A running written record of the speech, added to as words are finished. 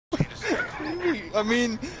I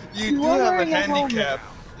mean, you do have a handicap.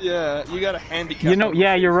 Yeah, you got a handicap. You know,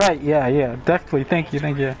 yeah, you're right. Yeah, definitely. Thank you.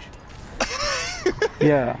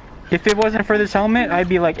 Yeah. If it wasn't for this helmet, I'd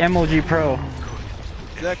be like MLG Pro.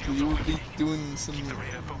 Exactly, you would be doing some.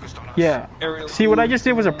 Yeah. See, what I just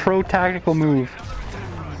did was a pro tactical move.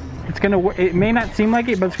 It's gonna. It may not seem like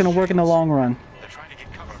it, but it's gonna work in the long run.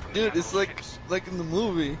 Dude, it's like in the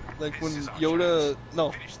movie, like when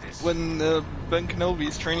when Ben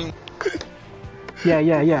Kenobi's training.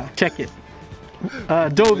 Yeah. Check it.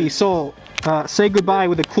 Dovey, Soul, say goodbye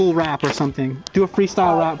with a cool rap or something. Do a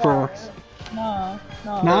freestyle rap for us. No.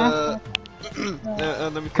 Nah?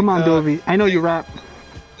 Let me Come on, Dovey. I know you rap.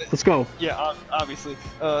 Let's go. Yeah, obviously.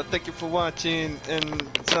 Thank you for watching and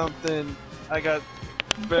something. I got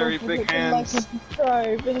very big hands. Like and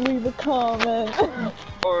subscribe and leave a comment.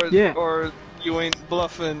 Or you ain't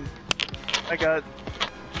bluffing. I got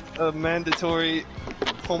a mandatory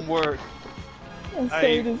homework.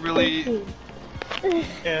 I really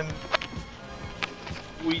and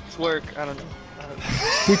we twerk. I don't know.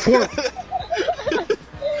 We twerk.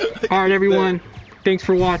 Alright, everyone. Thanks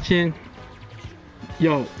for watching.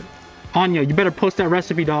 Yo, Anya, you better post that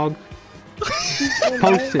recipe, dog.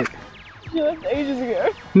 Post it. She left ages ago.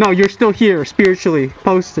 No, you're still here, spiritually.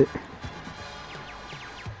 Post it.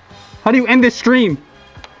 How do you end this stream?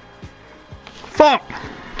 Fuck!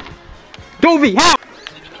 Dovey, how?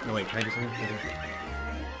 No, wait, can I do something?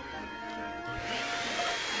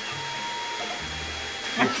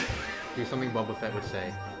 Do something Boba Fett would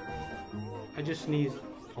say. I just sneezed.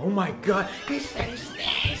 Oh my god! He said he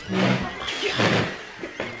sneezed! Oh my god!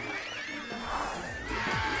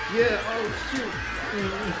 Yeah, oh shoot!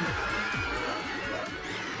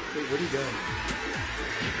 Wait, where'd he go?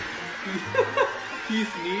 He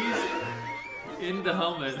sneezed in the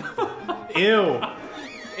helmet. Ew!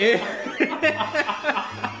 Ew!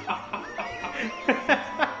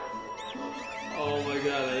 Oh my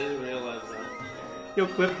god, I didn't realize that. Yo,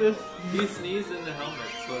 clip this. He sneezed in the helmet,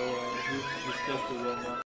 so he discussed it real much.